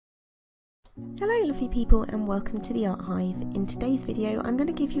Hello lovely people and welcome to the Art Hive. In today's video I'm going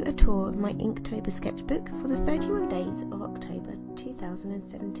to give you a tour of my Inktober sketchbook for the 31 days of October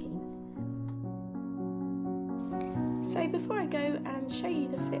 2017. So before I go and show you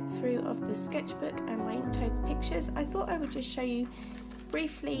the flip through of the sketchbook and my Inktober pictures, I thought I would just show you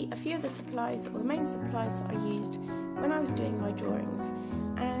briefly a few of the supplies, or the main supplies that I used when I was doing my drawings.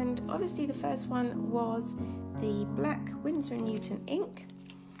 And obviously the first one was the black Winsor and Newton ink.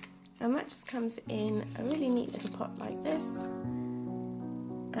 And that just comes in a really neat little pot like this,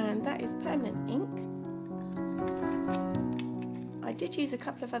 and that is permanent ink. I did use a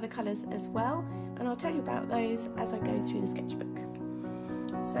couple of other colours as well, and I'll tell you about those as I go through the sketchbook.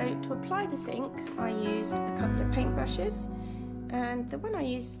 So to apply this ink I used a couple of paintbrushes, and the one I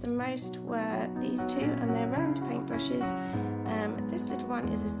used the most were these two, and they're round paintbrushes. This little one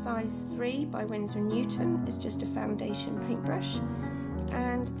is a size 3 by Winsor and Newton. It's just a foundation paintbrush.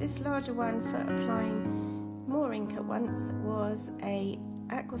 And this larger one for applying more ink at once was a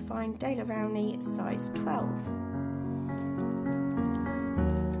aquafine Rowney size 12.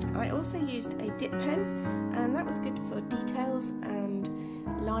 I also used a dip pen, and that was good for details and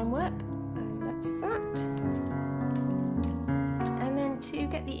line work, and that's that. And then to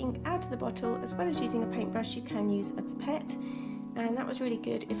get the ink out of the bottle, as well as using a paintbrush, you can use a pipette, and that was really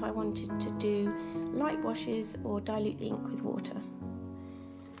good if I wanted to do light washes or dilute the ink with water.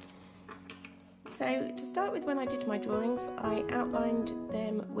 So to start with, when I did my drawings, I outlined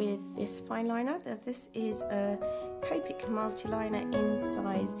them with this fine liner. This is a Copic multiliner in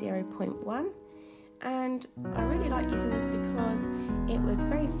size 0.1, and I really like using this because it was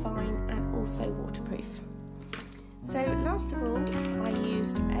very fine and also waterproof. So last of all, I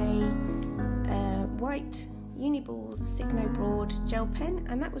used a white Uniball Signo Broad gel pen,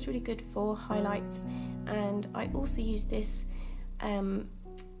 and that was really good for highlights. And I also used this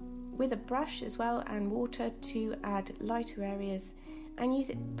with a brush as well and water to add lighter areas, and use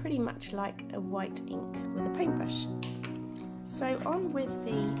it pretty much like a white ink with a paintbrush. So on with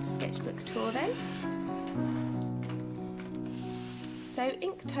the sketchbook tour then. So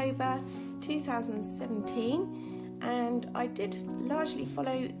Inktober 2017, and I did largely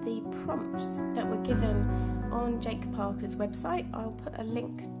follow the prompts that were given on Jake Parker's website. I'll put a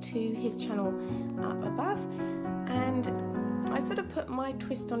link to his channel up above, and I sort of put my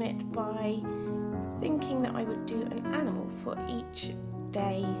twist on it by thinking that I would do an animal for each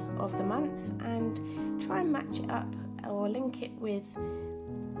day of the month and try and match it up or link it with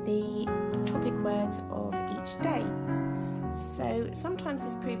the topic words of each day. So sometimes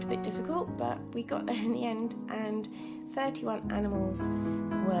this proved a bit difficult, but we got there in the end, and 31 animals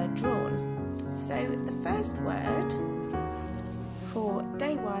were drawn. So the first word for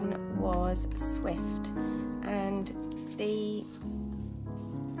day one was swift, and the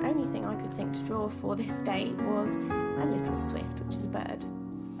only thing I could think to draw for this day was a little swift, which is a bird.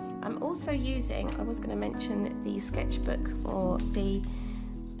 I'm also using, I was going to mention the sketchbook, or the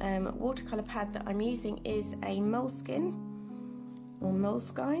watercolor pad that I'm using is a Moleskine or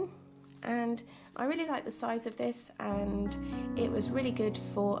Moleskine, and I really like the size of this, and it was really good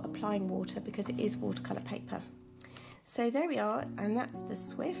for applying water because it is watercolor paper. So there we are, and that's the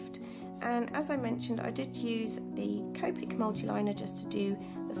swift. And as I mentioned, I did use the Copic multiliner just to do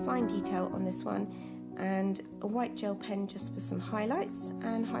the fine detail on this one, and a white gel pen just for some highlights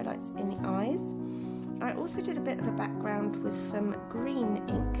and highlights in the eyes. I also did a bit of a background with some green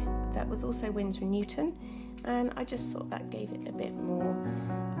ink that was also Winsor and Newton, and I just thought that gave it a bit more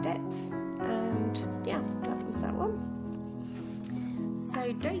depth, and yeah, that was that one.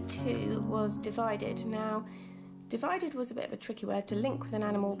 So day two was divided. Now, divided was a bit of a tricky word to link with an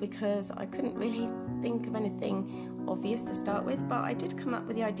animal because I couldn't really think of anything obvious to start with, but I did come up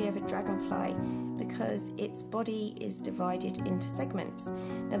with the idea of a dragonfly because its body is divided into segments.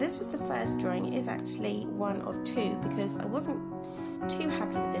 Now this was the first drawing. It is actually one of two because I wasn't too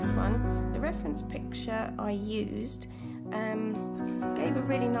happy with this one. The reference picture I used gave a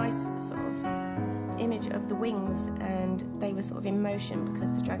really nice sort of image of the wings, and they were sort of in motion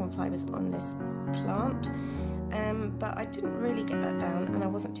because the dragonfly was on this plant. But I didn't really get that down, and I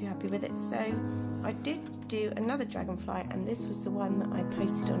wasn't too happy with it, so I did do another dragonfly, and this was the one that I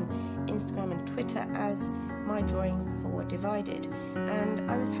posted on Instagram and Twitter as my drawing for divided. And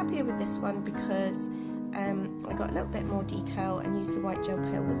I was happier with this one because I got a little bit more detail and used the white gel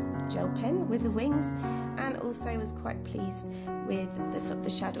pen with the wings, and also was quite pleased with the sort of the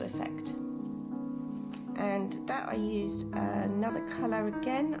shadow effect. And that I used another colour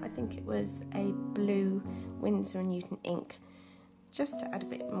again. I think it was a blue Winsor and Newton ink, just to add a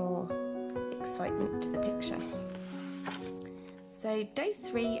bit more excitement to the picture. So day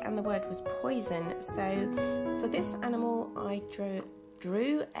 3 and the word was poison. So for this animal I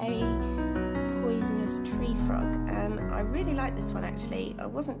drew a poisonous tree frog, and I really like this one actually. I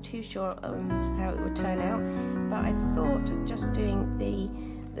wasn't too sure how it would turn out, but I thought just doing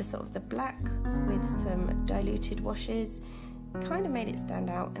the sort of the black with some diluted washes kind of made it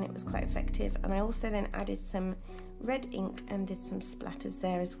stand out, and it was quite effective. And I also then added some red ink and did some splatters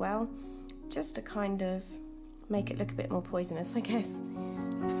there as well, just to kind of make it look a bit more poisonous, I guess.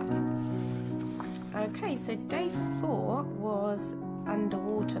 Okay, so day 4 was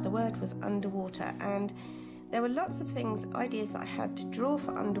underwater. The word was underwater, and there were lots of ideas that I had to draw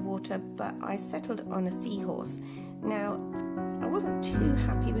for underwater, but I settled on a seahorse. Now, I wasn't too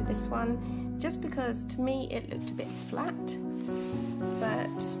happy with this one, just because to me it looked a bit flat,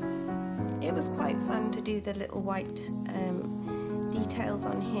 but it was quite fun to do the little white details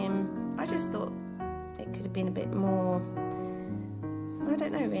on him. I just thought it could have been a bit more, I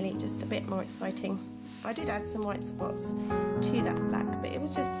don't know really, just a bit more exciting. I did add some white spots to that black, but it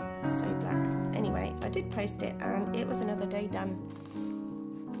was just so black. Anyway, I did post it and it was another day done.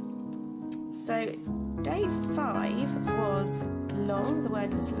 So day 5 was long, the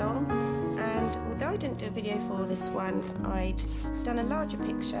word was long, and although I didn't do a video for this one, I'd done a larger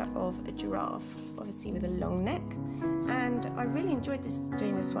picture of a giraffe, obviously with a long neck, and I really enjoyed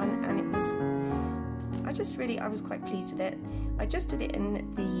doing this one, and it was, I was quite pleased with it. I just did it in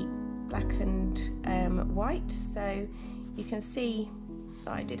the black and white, so you can see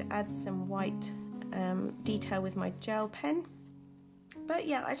that I did add some white detail with my gel pen, but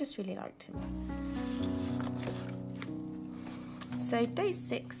yeah, I just really liked him. So day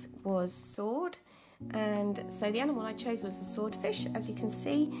 6 was sword, and so the animal I chose was a swordfish, as you can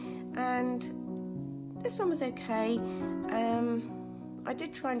see, and this one was okay. I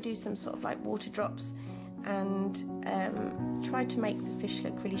did try and do some sort of like water drops and tried to make the fish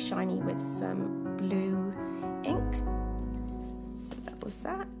look really shiny with some blue ink. So that was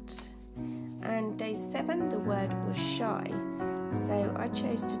that. And day 7, the word was shy. So I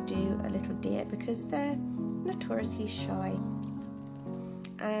chose to do a little deer because they're notoriously shy.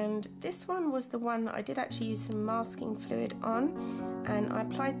 And this one was the one that I did actually use some masking fluid on, and I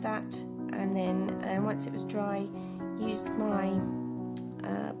applied that, and then once it was dry, used my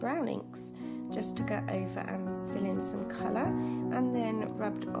brown inks just to go over and fill in some colour, and then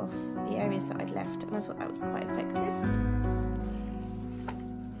rubbed off the areas that I'd left, and I thought that was quite effective.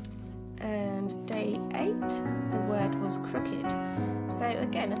 And day 8, the word was crooked. So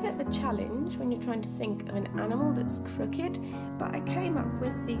again, a bit of a challenge when you're trying to think of an animal that's crooked, but I came up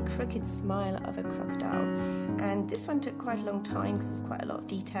with the crooked smile of a crocodile, and this one took quite a long time because there's quite a lot of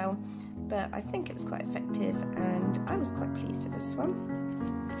detail, but I think it was quite effective and I was quite pleased with this one.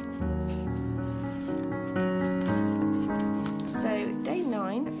 So day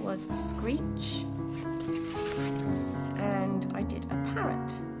 9 was screech, and I did a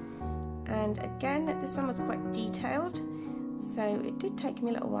parrot, and again this one was quite detailed, so it did take me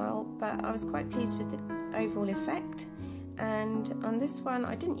a little while, but I was quite pleased with the overall effect. And on this one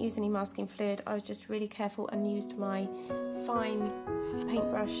I didn't use any masking fluid, I was just really careful and used my fine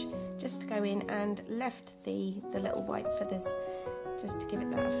paintbrush just to go in and left the little white feathers just to give it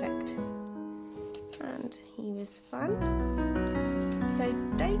that effect. And he was fun. So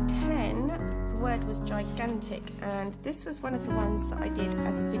day 10, the word was gigantic, and this was one of the ones that I did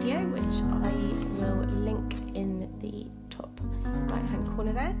as a video, which I will link in the top right hand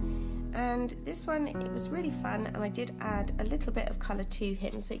corner there. And this one, it was really fun, and I did add a little bit of colour to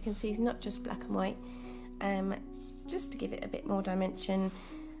him, so you can see he's not just black and white, just to give it a bit more dimension.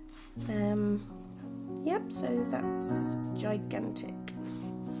 Yep, so that's gigantic.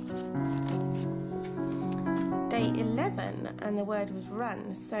 Day 11, and the word was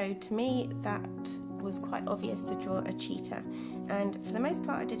run. So to me that was quite obvious to draw a cheetah, and for the most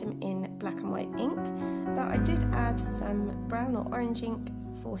part I did him in black and white ink, but I did add some brown or orange ink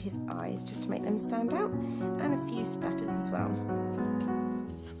for his eyes just to make them stand out, and a few splatters as well.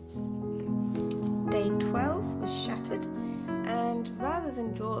 Day 12 was shattered, and rather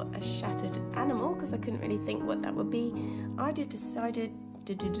than draw a shattered animal, because I couldn't really think what that would be, I decided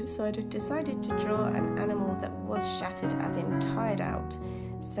to draw an animal that was shattered, as in tired out.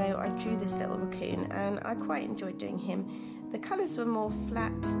 So I drew this little raccoon, and I quite enjoyed doing him. The colours were more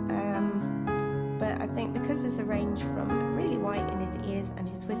flat, but I think because there's a range from really white in his ears and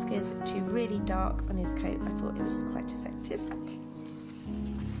his whiskers to really dark on his coat, I thought it was quite effective.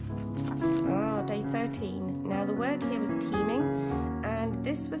 Day 13. Now the word here was teeming, and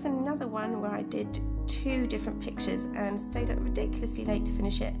this was another one where I did 2 different pictures and stayed up ridiculously late to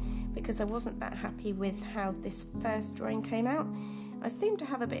finish it because I wasn't that happy with how this first drawing came out. I seem to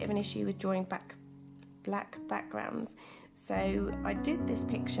have a bit of an issue with drawing black backgrounds, so I did this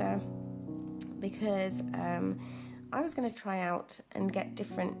picture because I was going to try out and get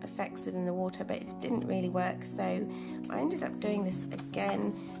different effects within the water, but it didn't really work, so I ended up doing this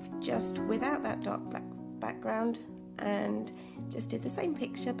again just without that dark black background and just did the same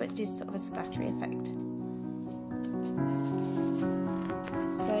picture but did sort of a splattery effect.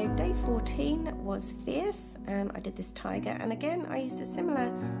 So day 14 was Fierce, and I did this tiger, and again I used a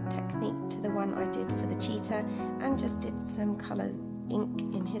similar technique to the one I did for the cheetah and just did some colour ink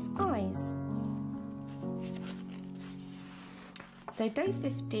in his eyes. So day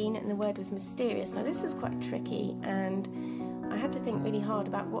 15, and the word was Mysterious. Now this was quite tricky, and I had to think really hard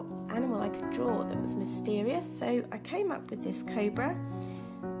about what animal I could draw that was mysterious. So I came up with this cobra,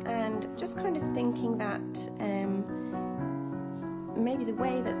 and just kind of thinking that maybe the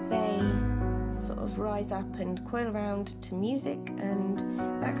way that they sort of rise up and coil around to music and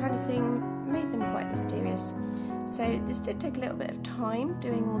that kind of thing made them quite mysterious. So this did take a little bit of time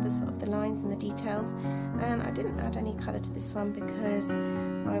doing all the sort of the lines and the details, and I didn't add any colour to this one because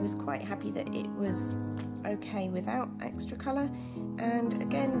I was quite happy that it was okay without extra colour. And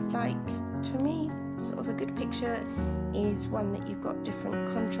again, like, to me, sort of a good picture is one that you've got different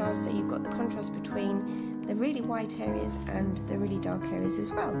contrast, so you've got the contrast between the really white areas and the really dark areas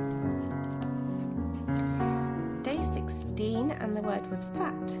as well. Day 16, and the word was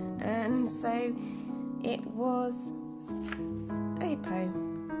Fat, and so it was a hippo,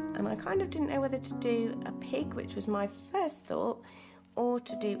 and I kind of didn't know whether to do a pig, which was my first thought, or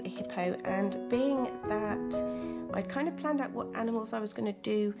to do a hippo, and being that I'd kind of planned out what animals I was going to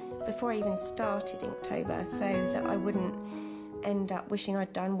do before I even started Inktober, so that I wouldn't end up wishing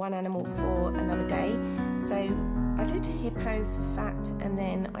I'd done one animal for another day. So I did hippo for Fat, and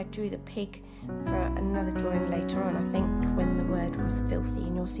then I drew the pig for another drawing later on, I think, when the word was Filthy,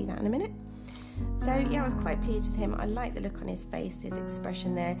 and you'll see that in a minute. So yeah, I was quite pleased with him. I liked the look on his face, his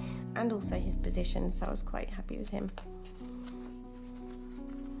expression there, and also his position, so I was quite happy with him.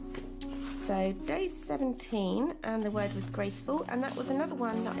 So day 17, and the word was Graceful, and that was another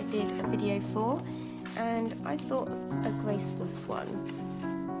one that I did a video for, and I thought of a graceful swan.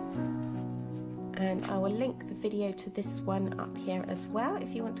 And I will link the video to this one up here as well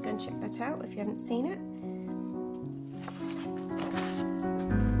if you want to go and check that out if you haven't seen it.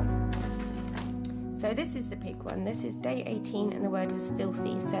 So this is the pig one. This is day 18, and the word was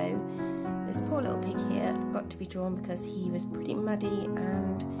Filthy. So this poor little pig here got to be drawn because he was pretty muddy,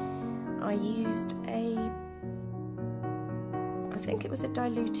 and I used I think it was a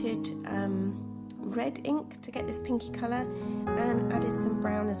diluted red ink to get this pinky colour, and added some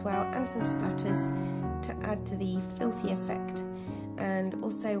brown as well and some splatters to add to the filthy effect, and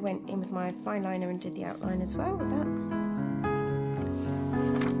also went in with my fine liner and did the outline as well with that.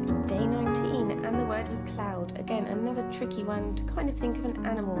 Day 19, and the word was Cloud. Again, another tricky one to kind of think of an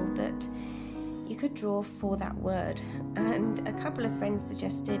animal that you could draw for that word, and a couple of friends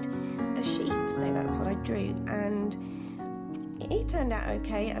suggested a sheep, so that's what I drew, and it turned out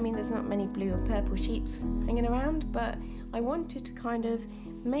okay. I mean, there's not many blue and purple sheeps hanging around, but I wanted to kind of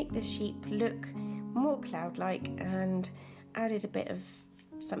make the sheep look more cloud-like, and added a bit of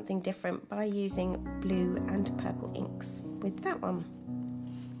something different by using blue and purple inks with that one.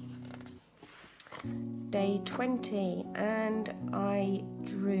 Day 20, and I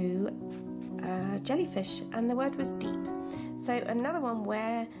drew jellyfish, and the word was Deep. So another one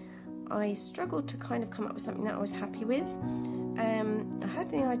where I struggled to kind of come up with something that I was happy with. I had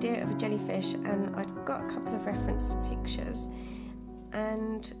the idea of a jellyfish, and I'd got a couple of reference pictures,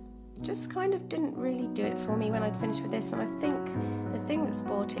 and just kind of didn't really do it for me when I'd finished with this. And I think the thing that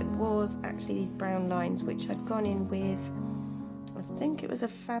spoilt it was actually these brown lines, which I'd gone in with, I think it was a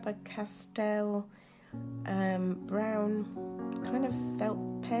Faber-Castell brown kind of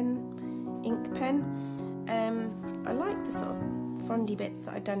felt pen, ink pen. I like the sort of frondy bits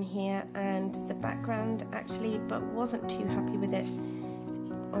that I'd done here and the background actually, but wasn't too happy with it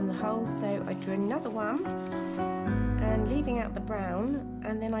on the whole, so I drew another one and leaving out the brown,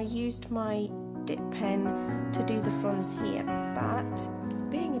 and then I used my dip pen to do the fronds here, but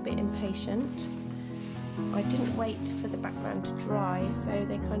being a bit impatient I didn't wait for the background to dry, so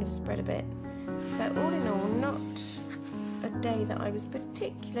they kind of spread a bit. So all in all, not a day that I was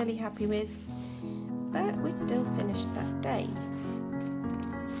particularly happy with, but we still finished that day.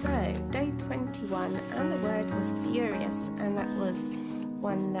 So day 21, and the word was Furious, and that was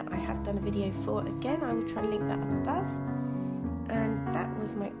one that I have done a video for. Again, I will try and link that up above, and that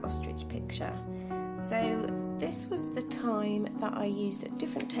was my ostrich picture. So this was the time that I used a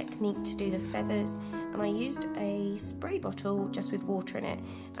different technique to do the feathers, and I used a spray bottle just with water in it,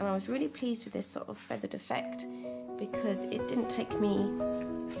 and I was really pleased with this sort of feathered effect because it didn't take me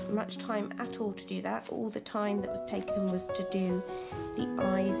much time at all to do that. All the time that was taken was to do the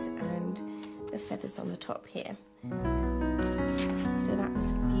eyes and the feathers on the top here. So that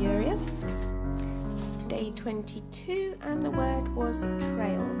was furious. Day 22, and the word was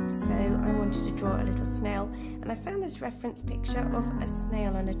trail. So I wanted to draw a little snail, and I found this reference picture of a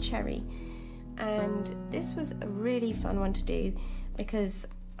snail and a cherry, and this was a really fun one to do because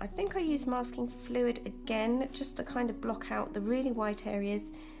I think I used masking fluid again just to kind of block out the really white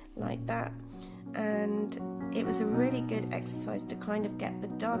areas like that, and it was a really good exercise to kind of get the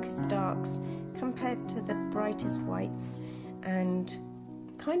darkest darks compared to the brightest whites and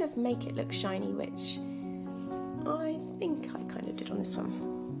kind of make it look shiny, which I think I kind of did on this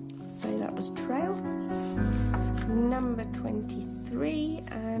one. So that was trail. Number 23,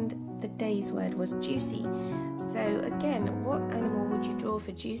 and the day's word was juicy. So again, what animal would you draw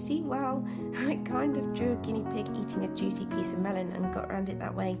for juicy? Well, I kind of drew a guinea pig eating a juicy piece of melon and got around it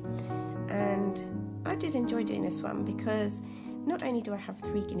that way. And I did enjoy doing this one because not only do I have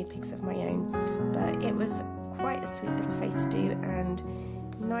 3 guinea pigs of my own, but it was quite a sweet little face to do and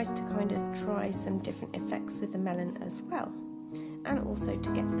nice to kind of try some different effects with the melon as well, and also to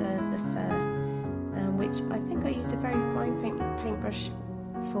get the fur, which I think I used a very fine paintbrush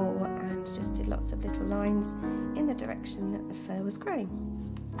for, and just did lots of little lines in the direction that the fur was growing.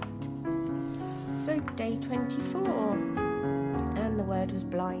 So day 24, and the word was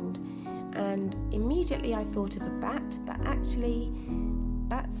blind, and immediately I thought of a bat, but actually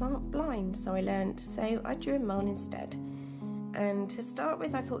bats aren't blind, so I learned, so I drew a mole instead. And to start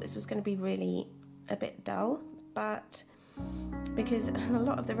with, I thought this was going to be really a bit dull, but because a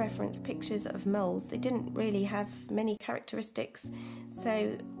lot of the reference pictures of moles, they didn't really have many characteristics,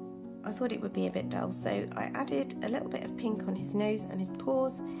 so I thought it would be a bit dull. So I added a little bit of pink on his nose and his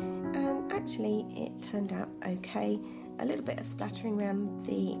paws, and actually it turned out okay. A little bit of splattering around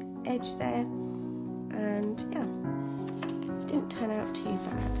the edge there, and yeah, didn't turn out too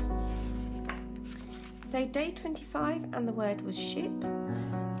bad. So day 25, and the word was ship.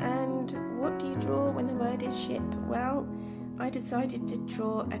 And what do you draw when the word is ship? Well, I decided to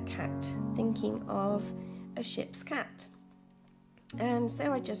draw a cat, thinking of a ship's cat. And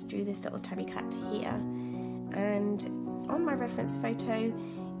so I just drew this little tabby cat here. And on my reference photo,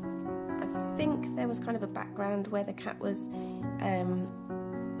 I think there was kind of a background where the cat was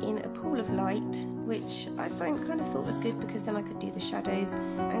in a pool of light, which I kind of thought was good because then I could do the shadows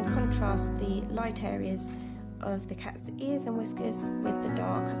and contrast the light areas of the cat's ears and whiskers with the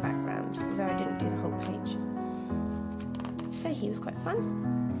darker background, although I didn't do the whole page. So he was quite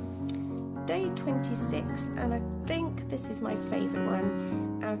fun. Day 26, and I think this is my favourite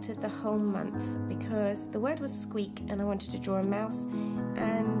one out of the whole month because the word was squeak, and I wanted to draw a mouse,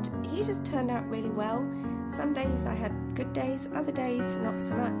 and he just turned out really well. Some days I had good days, other days not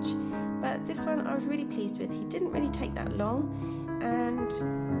so much, but this one I was really pleased with. He didn't really take that long, and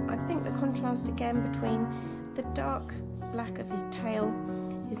I think the contrast again between the dark black of his tail,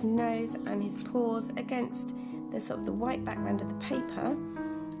 his nose and his paws against the sort of the white background of the paper,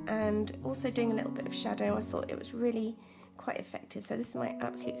 and also doing a little bit of shadow, I thought it was really quite effective. So this is my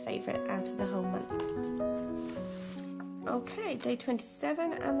absolute favourite out of the whole month. Okay, day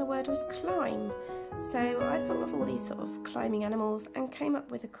 27, and the word was climb. So I thought of all these sort of climbing animals and came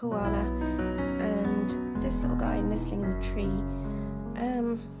up with a koala and this little guy nestling in the tree.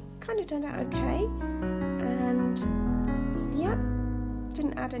 Kind of turned out okay, and yeah,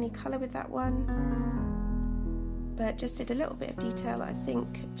 didn't add any colour with that one, but just did a little bit of detail, I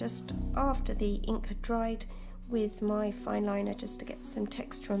think, just after the ink had dried with my fine liner, just to get some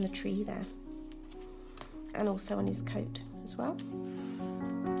texture on the tree there, and also on his coat as well.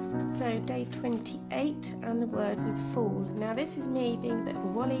 So day 28, and the word was fall. Now this is me being a bit of a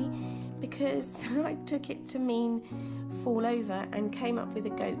wally because I took it to mean fall over and came up with a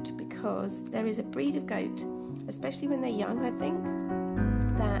goat, because there is a breed of goat, especially when they're young, I think,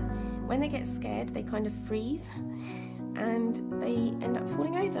 that when they get scared they kind of freeze and they end up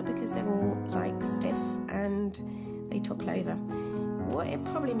falling over because they're all like stiff and they topple over. What it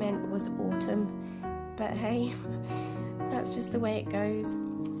probably meant was autumn, but hey, that's just the way it goes.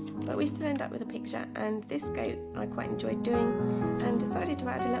 But we still end up with a picture, and this goat I quite enjoyed doing, and decided to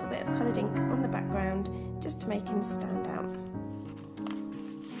add a little bit of coloured ink on the background just to make him stand out.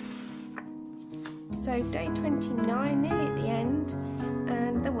 So day 29, nearly at the end,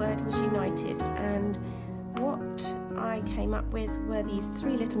 and the word was united, and what I came up with were these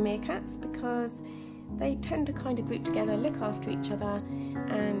 3 little meerkats, because they tend to kind of group together, look after each other,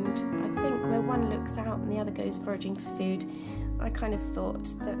 and I think where one looks out and the other goes foraging for food, I kind of thought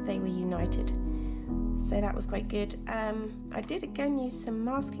that they were united. So that was quite good. I did again use some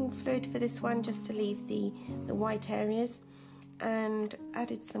masking fluid for this one just to leave the white areas, and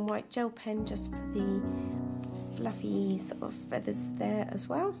added some white gel pen just for the fluffy sort of feathers there as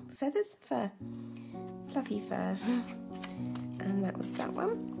well. Feathers? Fur. Fluffy fur. And that was that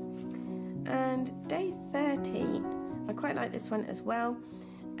one. And day 30, I quite like this one as well,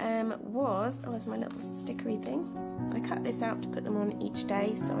 was my little stickery thing. I cut this out to put them on each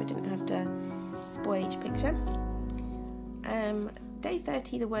day so I didn't have to spoil each picture. Day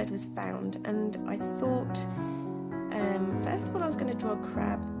 30 the word was found, and I thought first of all I was going to draw a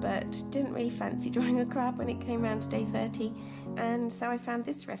crab, but didn't really fancy drawing a crab when it came around to day 30, and so I found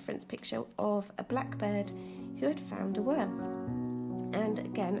this reference picture of a blackbird who had found a worm. And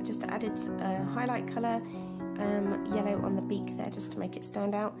again, I just added a highlight colour, yellow on the beak there just to make it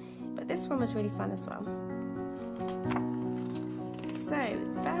stand out, but this one was really fun as well. So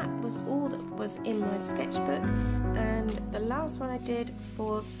that was all that was in my sketchbook, and the last one I did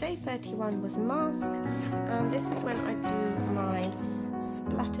for day 31 was mask, and this is when I drew my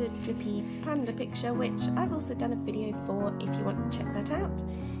splattered drippy panda picture, which I've also done a video for if you want to check that out.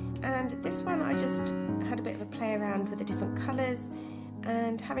 And this one I just had a bit of a play around with the different colours,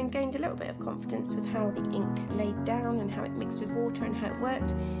 and having gained a little bit of confidence with how the ink laid down and how it mixed with water and how it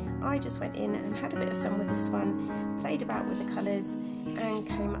worked, I just went in and had a bit of fun with this one, played about with the colours and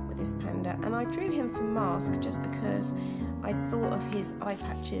came up with this panda. And I drew him for mask just because I thought of his eye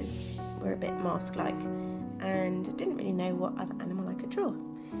patches were a bit mask-like and didn't really know what other animal I could draw.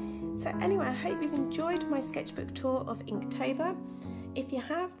 So anyway, I hope you've enjoyed my sketchbook tour of Inktober. If you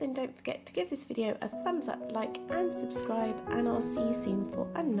have, then don't forget to give this video a thumbs up, like and subscribe, and I'll see you soon for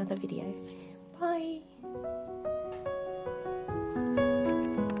another video. Bye!